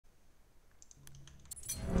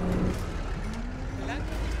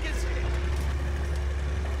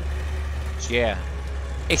So yeah,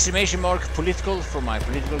 exclamation mark political for my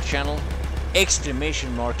political channel,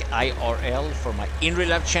 exclamation mark IRL for my in real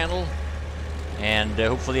life channel, and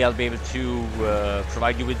hopefully I'll be able to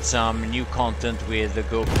provide you with some new content with the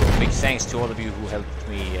GoPro. Big thanks to all of you who helped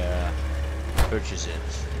me purchase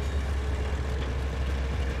it.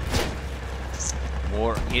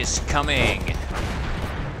 More is coming.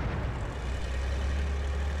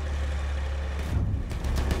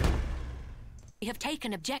 We have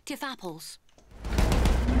taken objective apples.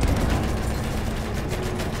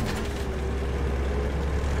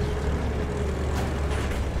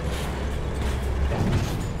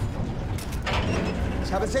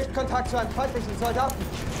 Ich habe Sichtkontakt zu einem feindlichen Soldaten.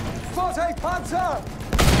 Vorsicht, Panzer!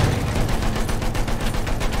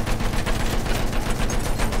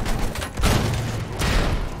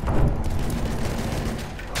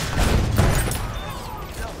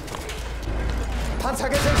 Panzer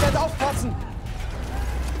gesichert, aufpassen!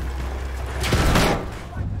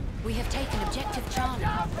 We have taken objective Charlie.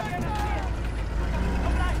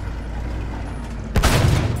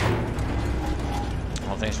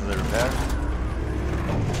 Well, thanks for the repair.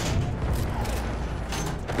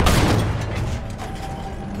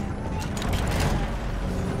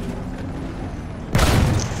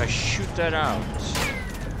 If I shoot that out.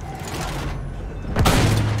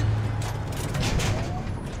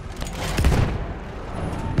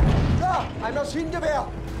 Da, ein Maschinengewehr!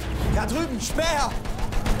 Da drüben, Speer!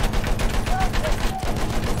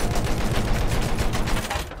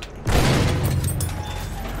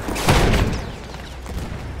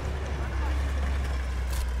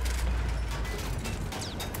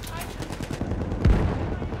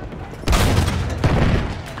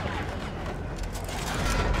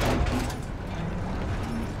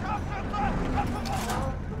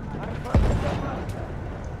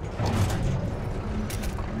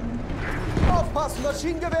 Aufpassen,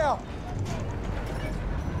 Maschinengewehr!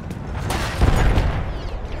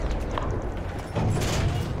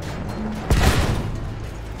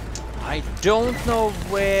 I don't know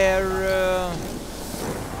where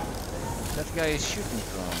that guy is shooting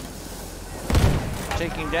from.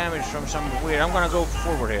 Taking damage from some weird. I'm gonna go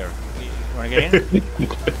forward here. You wanna get in?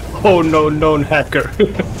 Oh no, known hacker.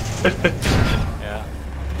 Yeah.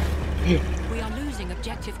 We are losing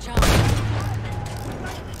objective Charlie.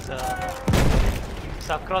 It's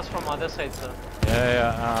across from other side, sir.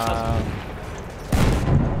 Yeah.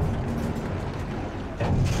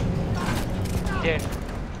 Dead.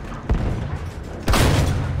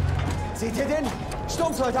 Seht ihr den?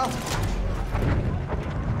 Sturmsoldat!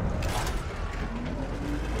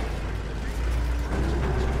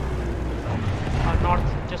 North,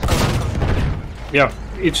 just one. Yeah,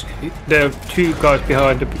 there are two guys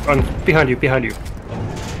behind you. Das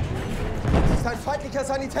ist ein feindlicher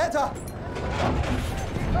Sanitäter!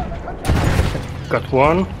 Got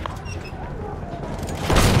one.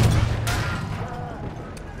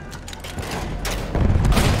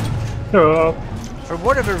 For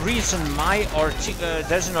whatever reason, my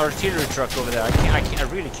there's an artillery truck over there. I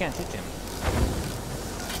really can't hit him.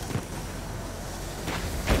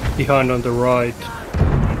 Behind on the right.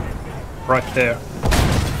 Right there.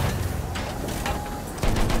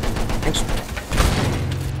 Thanks.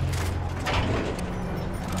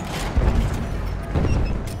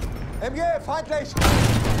 MG, feindlich!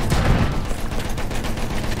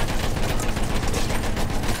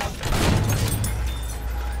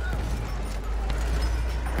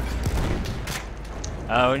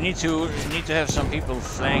 We need to have some people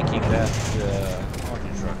flanking that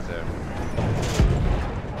artillery truck there.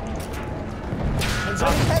 Ein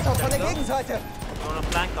Sanitäter von der Gegenseite! You wanna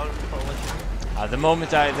flank or forward? The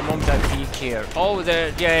moment I peek here. Oh,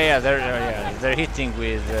 they're hitting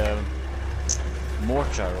with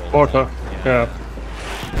mortar. Mortar. Yeah.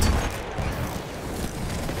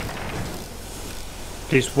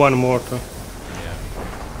 At least one mortar.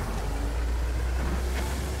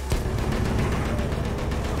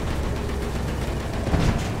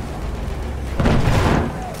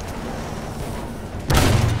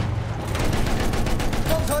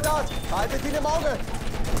 Haltet ihn im Auge!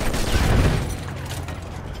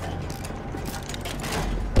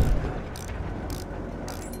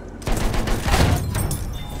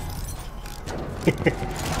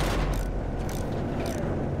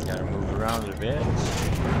 Gotta move around a bit.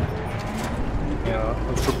 Yeah,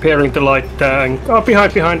 I'm preparing the light tank. Oh,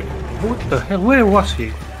 behind! What the hell? Where was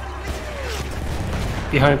he?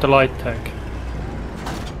 Behind the light tank.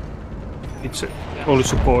 It's only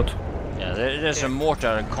support. Yeah, there's a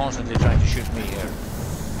mortar constantly trying to shoot me here.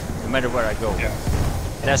 No matter where I go. Yeah.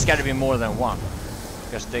 There's got to be more than one,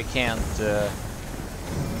 because they can't.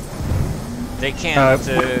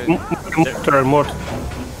 Mortar. Mortar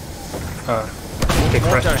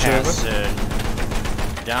has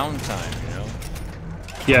downtime, you know.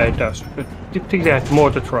 Yeah, it does. But you think they had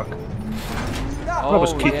mortar truck? Oh,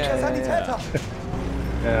 was kicked. yeah.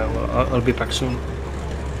 Yeah, well, I'll be back soon.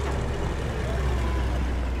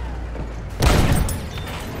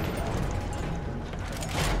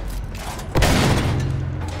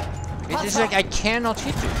 It's like I cannot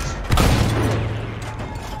hit it.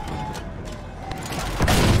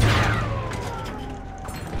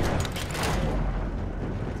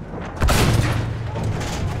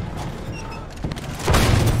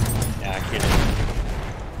 Yeah, I killed it.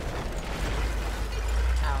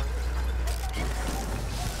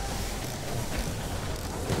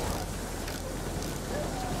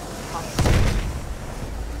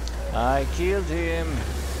 I killed him.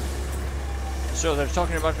 So they're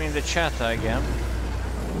talking about me in the chat again.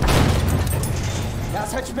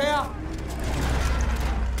 Das wird schwer.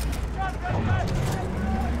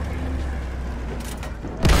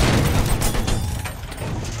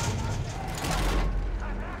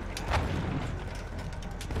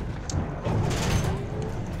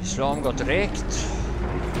 Islam got wrecked.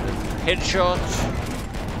 Headshot.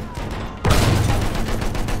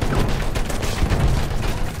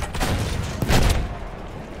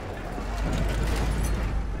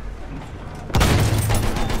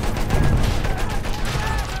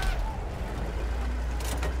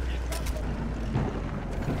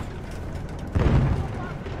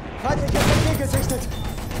 Feindliches MG gesichtet.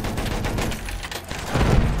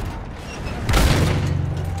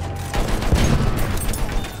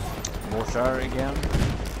 Mortar again.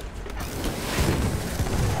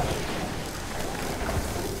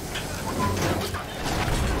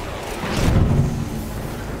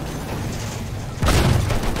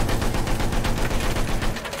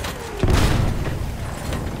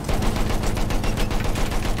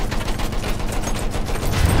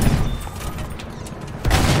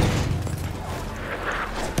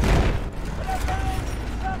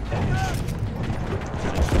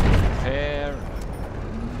 Repair.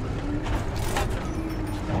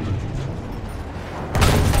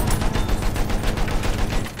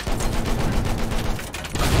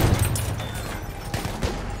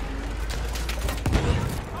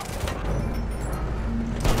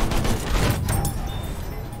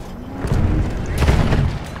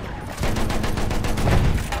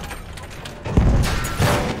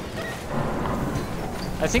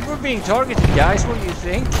 I think we're being targeted, guys. What do you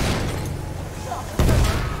think?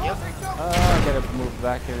 Yep. I gotta move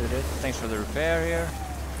back a little bit. Thanks for the repair here.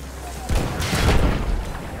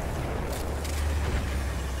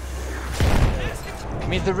 I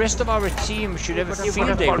mean, the rest of our team should have a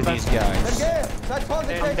field day with these guys. MG, seid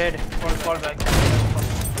vorsichtig. Dead. Fall back.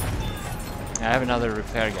 I have another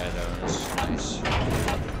repair guy though. That's nice.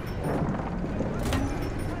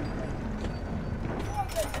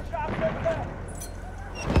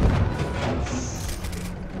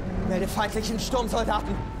 Melde feindlichen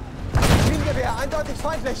Sturmsoldaten. Maschinengewehr, eindeutig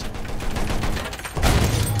feindlich.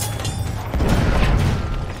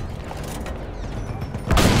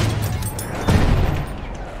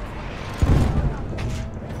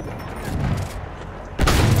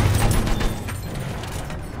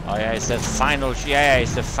 Oh yeah, it's that final. Yeah,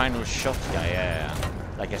 it's the final shot guy. Yeah.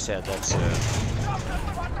 Like I said, that's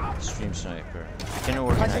stream sniper. I can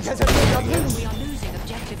organize. Feindliches MG da drüben. We are losing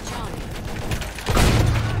objective Charlie.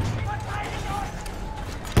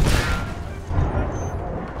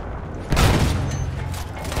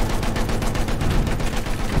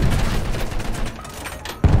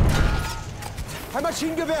 Ein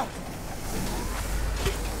Maschinengewehr.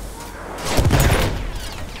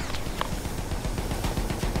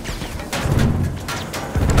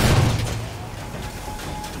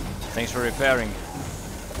 Thanks for repairing.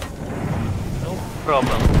 No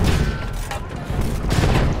problem.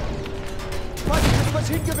 Feindliches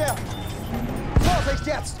Maschinengewehr. Vorsicht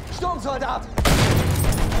jetzt, Sturmsoldat.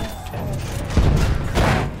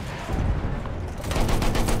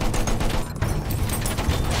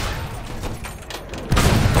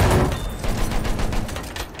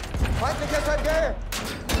 Feindliches MG.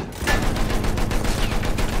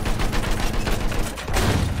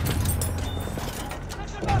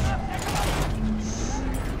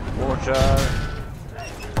 Mortar.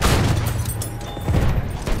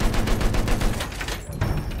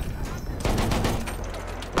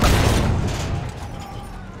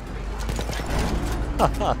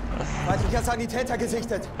 Feindlicher Sanitäter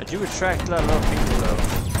gesichtet. I do attract a lot of people though.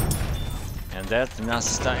 And that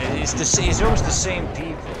Nasta it's always the same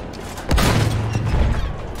people.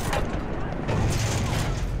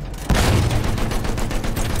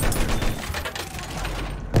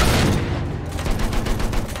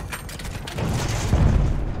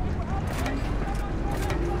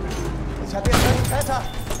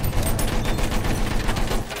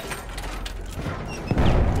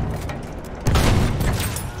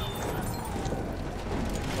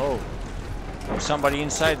 somebody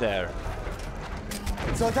inside there.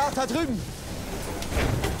 Soldat da drüben.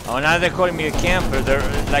 Oh, now they're calling me a camper. They're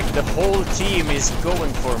like the whole team is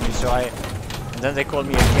going for me, so and then they call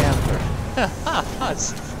me a camper.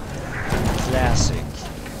 That's classic.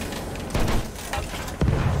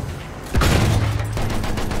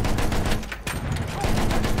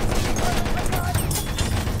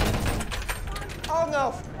 Augen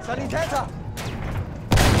auf! Sanitäter!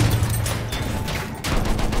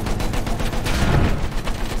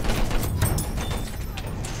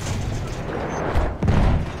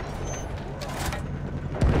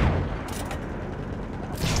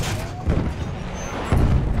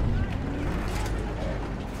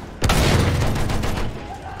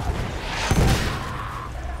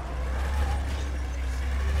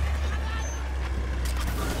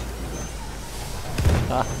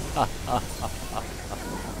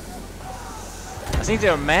 I think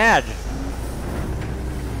they're mad.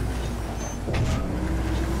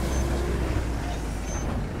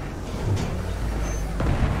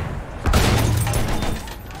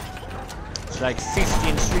 It's like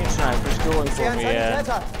 15 stream snipers going for me, and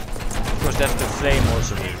of course that's the flame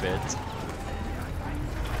also a little bit.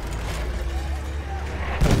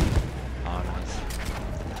 Oh, nice.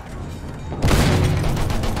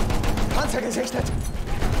 Panzer gesichtet!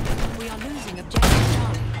 We are losing objective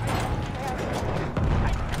Charlie.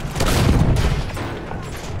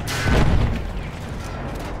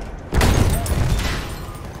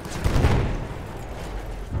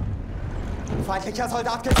 Feindlicher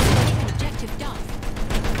Soldat gesichtet! Objective done.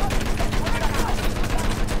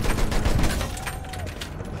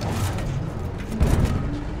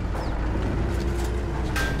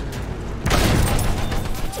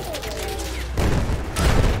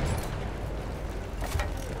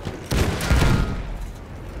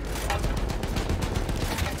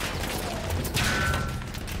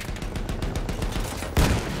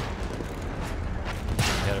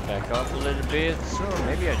 Gotta back up a little bit, or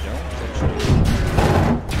maybe I don't actually.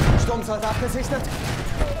 Sturmsoldat gesichtet!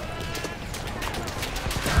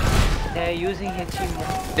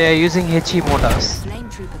 They're using HE mortars. Flame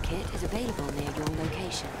trooper kit is available near your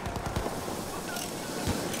location.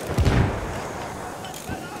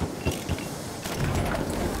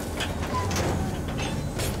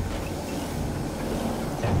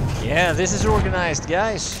 Yeah, this is organized,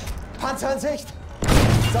 guys. Panzer in Sicht!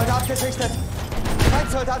 Soldat gesichtet!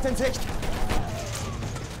 Feindsoldat in Sicht!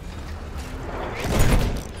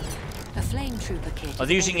 A flame trooper kit. Are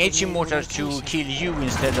they using HE mortars to kill you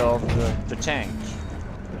instead of the tank?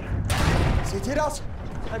 Seht ihr das?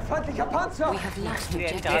 Ein feindlicher Panzer! We have lost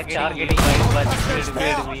objective Targeting Charlie. my butt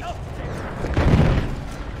spread me.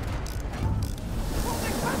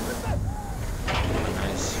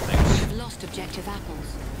 Nice, thanks. We have lost objective apples.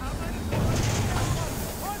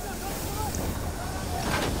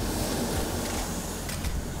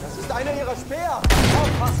 Das ist einer ihrer Speer!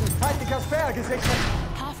 Aufpassen! Feindlicher Speer gesichtet!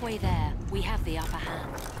 Halfway there, we have the upper hand.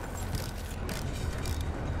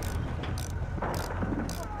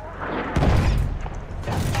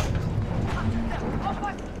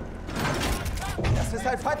 Das ist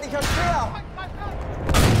ein feindlicher Speer!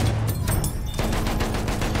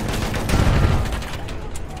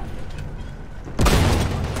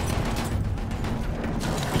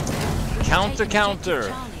 Counter, counter.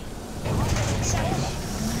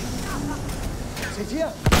 Seht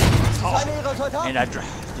ihr? Das ist einer ihrer Soldaten! And I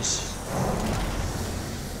drive this.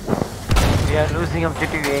 We are losing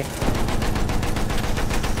objective A.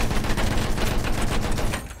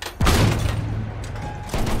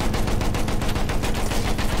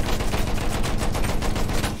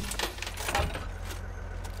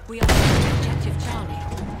 We are losing objective Charlie.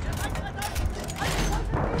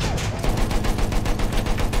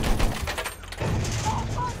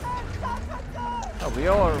 Oh, we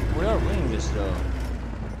are winning this though.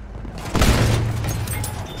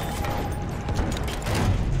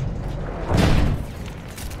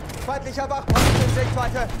 Feindlicher Wachposten in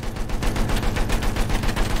Sichtweite!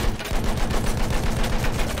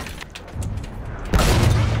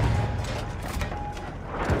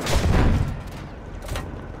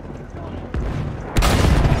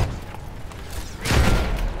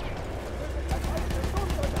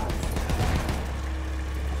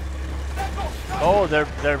 Oh,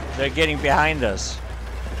 they're getting behind us.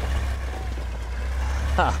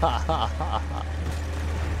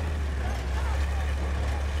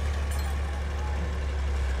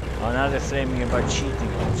 Oh, now they're flaming about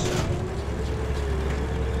cheating also.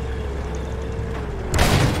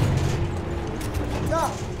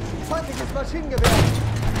 Da! Feindliches Maschinengewehr!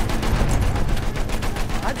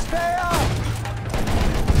 Ein Speer!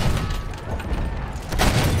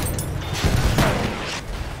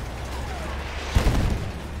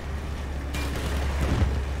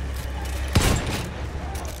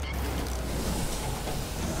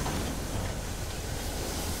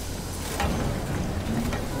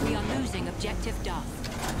 objective Duff.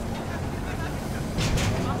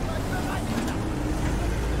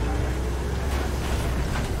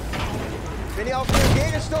 Bin ihr auf den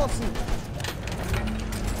G gestoßen?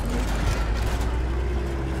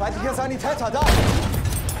 Feindlicher Sanitäter, da!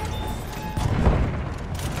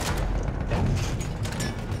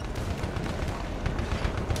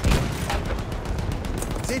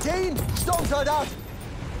 Seht ihr ihn? Sturmsoldat!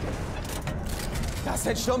 Das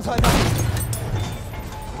sind Sturmsoldaten!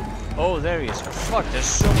 Oh, there he is. Fuck, there's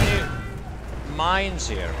so many mines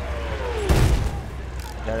here.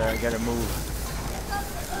 Gotta move.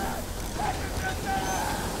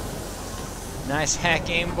 Nice hack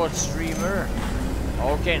aimbot streamer.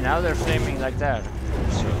 Okay, now they're flaming like that.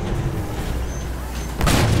 So.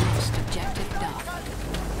 Lost objective Duff.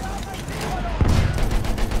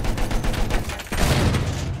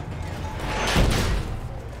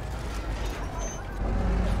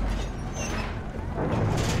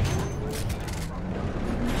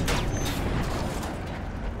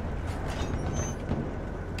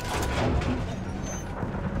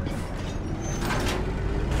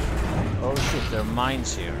 Oh shit, there are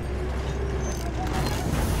mines here.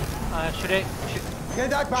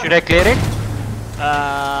 Should I clear it?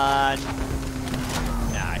 Nah,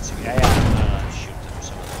 it's okay. Yeah, shoot them.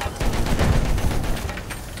 So.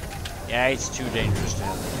 Yeah, it's too dangerous to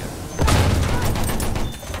have them here.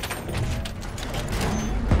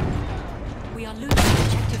 We are losing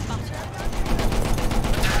objective Butter.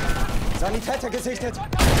 Sanitäter gesichtet!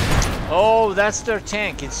 Oh, that's their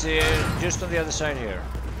tank. It's just on the other side here.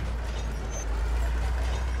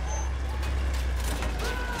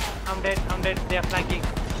 I'm dead, they are flanking.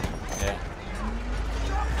 Yeah.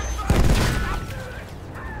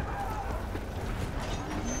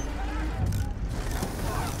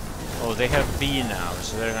 Oh, they have B now,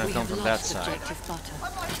 so they're gonna We come have from that lost side. objective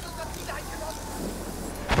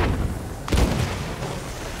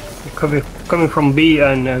Butter. Coming from B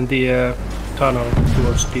and the tunnel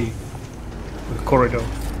towards the corridor.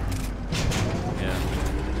 Yeah.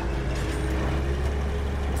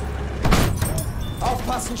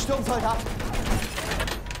 Aufpassen, Sturmsoldat!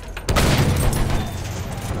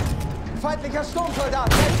 Feindlicher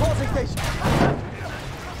Sturmsoldat! Seid vorsichtig!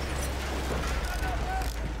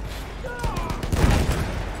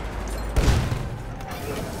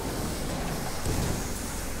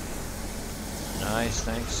 Nice,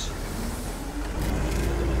 thanks.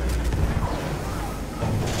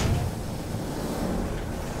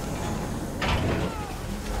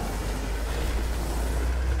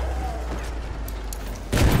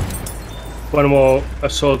 One more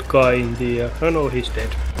assault guy in the... oh no, he's dead.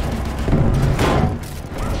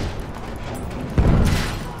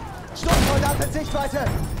 Sturmsoldat in Sichtweite!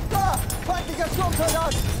 Da! Feindlicher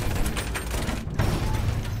Sturmsoldat!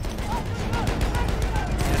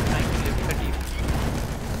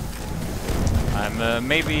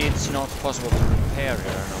 Maybe it's not possible to repair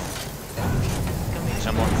here, I don't know.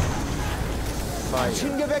 Someone fire.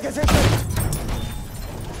 Maschinengewehr gesichtet!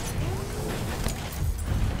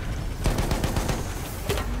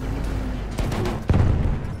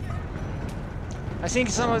 I think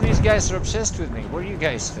some of these guys are obsessed with me. What do you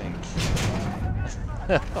guys think?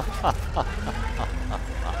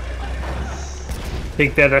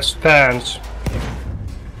 Think that as fans.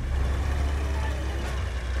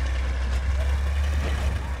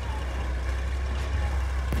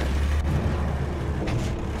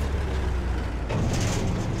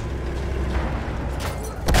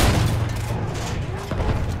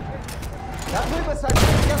 Da drüben ist ein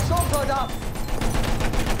feindlicher Sturmsoldat!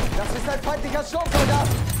 Das ist ein feindlicher Sturmsoldat!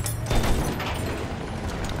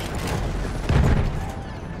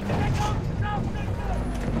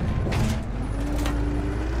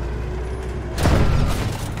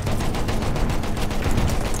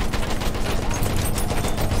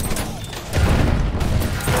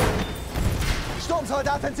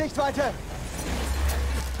 Sturmsoldat in Sichtweite!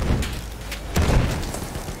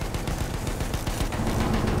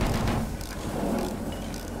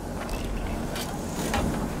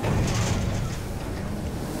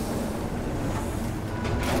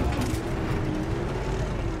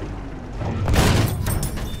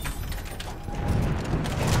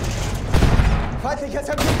 Feindliches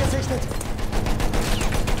MG gesichtet!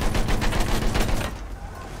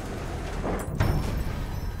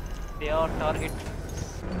 They are target.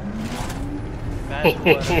 Smash over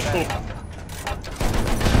attack.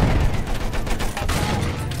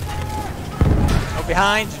 Oh,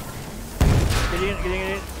 behind! Get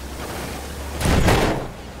in.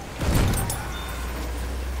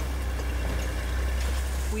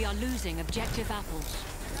 We are losing objective apples.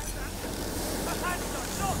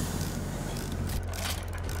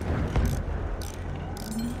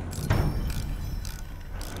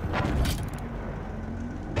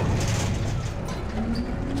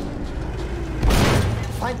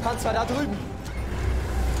 Feindpanzer da drüben.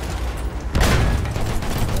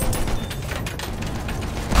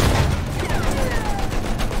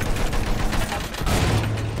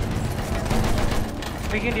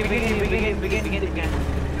 Begin.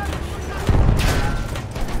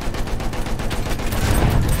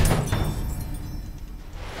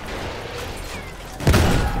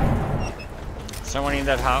 Someone in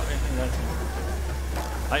that house.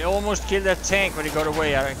 I almost killed that tank, but he got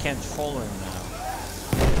away. I can't follow him now.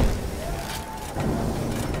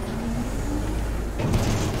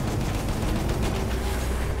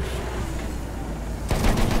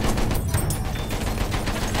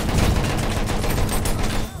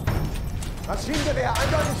 Maschinengewehr,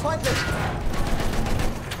 eindeutig feindlich.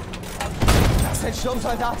 Das ist ein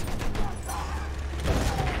Sturmsoldat.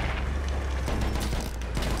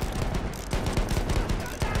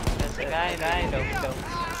 Nein.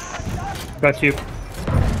 Got you.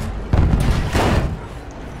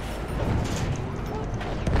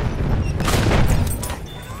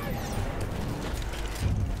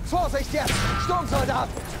 Vorsicht jetzt! Sturmsoldat!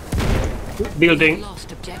 Building.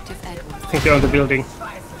 Lost objective Edward. I think they're on the building.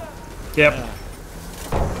 Yep. Yeah.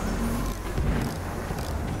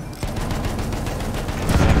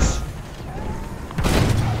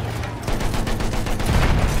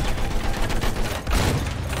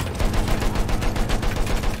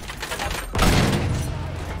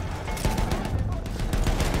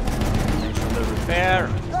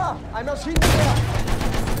 Da! Ein Maschinengewehr!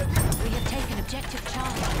 We have taken objective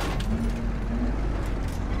Charlie.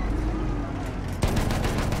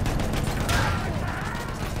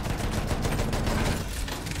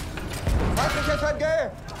 Feindliches MG!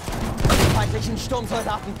 Feindlichen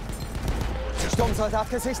Sturmsoldaten! Sturmsoldat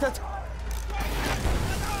gesichtet!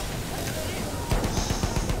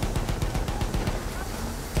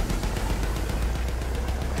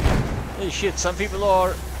 Holy shit, some people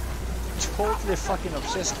are totally fucking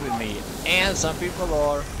obsessed with me, and some people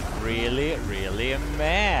are really, really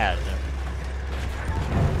mad.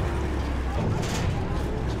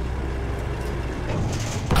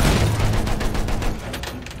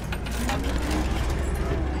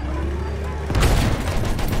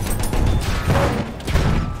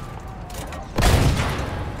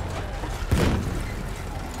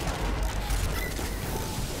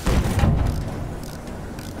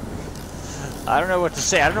 I don't know what to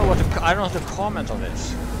say. I don't know how to comment on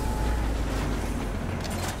this.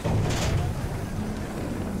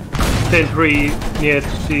 10-3 near to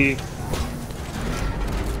see.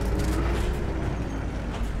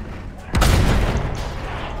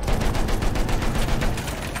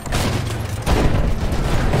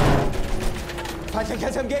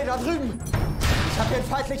 Feindliches MG da drüben! Ich hab den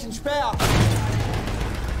feindlichen Speer!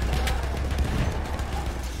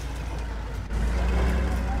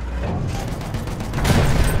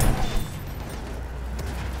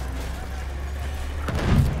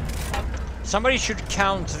 Somebody should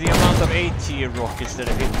count the amount of AT rockets that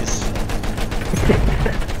have hit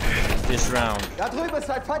this round. Da drüben ist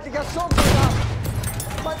ein feindlicher Sturmsoldat!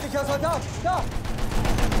 Feindlicher Soldat! Da!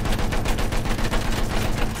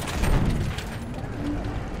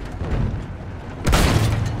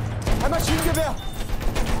 Ein Maschinengewehr!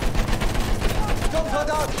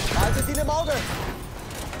 Sturmsoldat! Haltet ihn im Auge!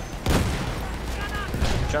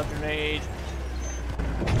 Shot grenade.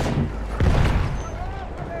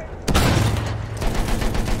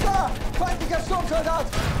 Da! Feindlicher Sturmsoldat!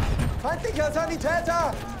 Feindlicher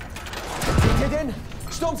Sanitäter! Seht ihr den?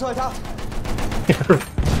 Sturmsoldat!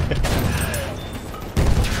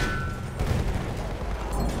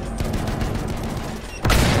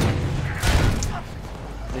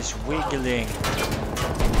 This wiggling.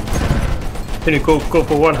 Can you go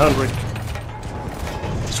for 100?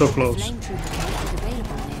 So close. Flame trooper is available near your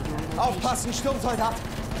location. Aufpassen, Sturmsoldat!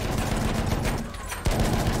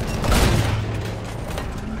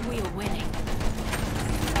 We are winning.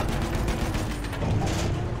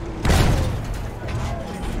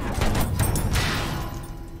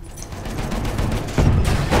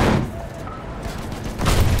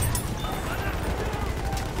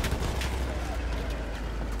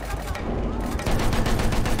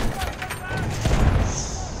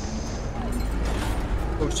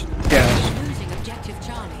 Gas. Losing objective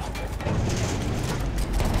Charlie.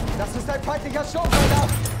 Das ist ein feindlicher Sturmsoldat!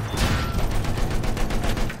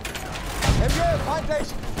 MG, feindlich!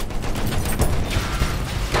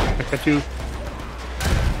 Look at you.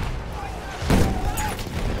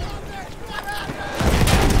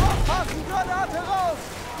 Aufpassen, Granate raus!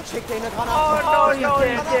 Ich schick dir eine Granate! Oh, no,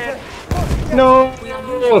 Granate! No! We are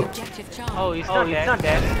losing objective Charlie. Oh, he's not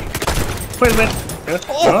dead. Wait a minute.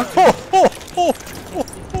 Huh?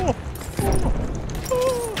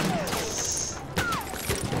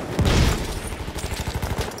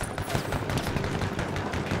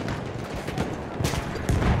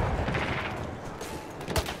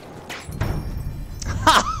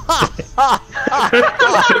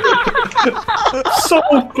 So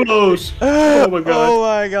close! Oh my god. Oh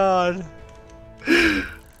my god.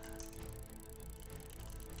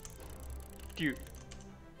 Dude.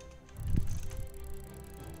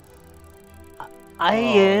 I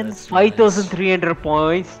earned that's 5,300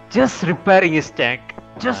 points just repairing his tank.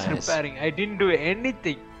 Just Nice. repairing. I didn't do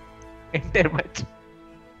anything. Entire match.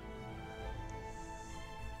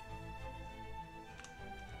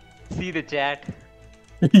 See the chat.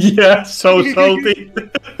 Yeah, so salty.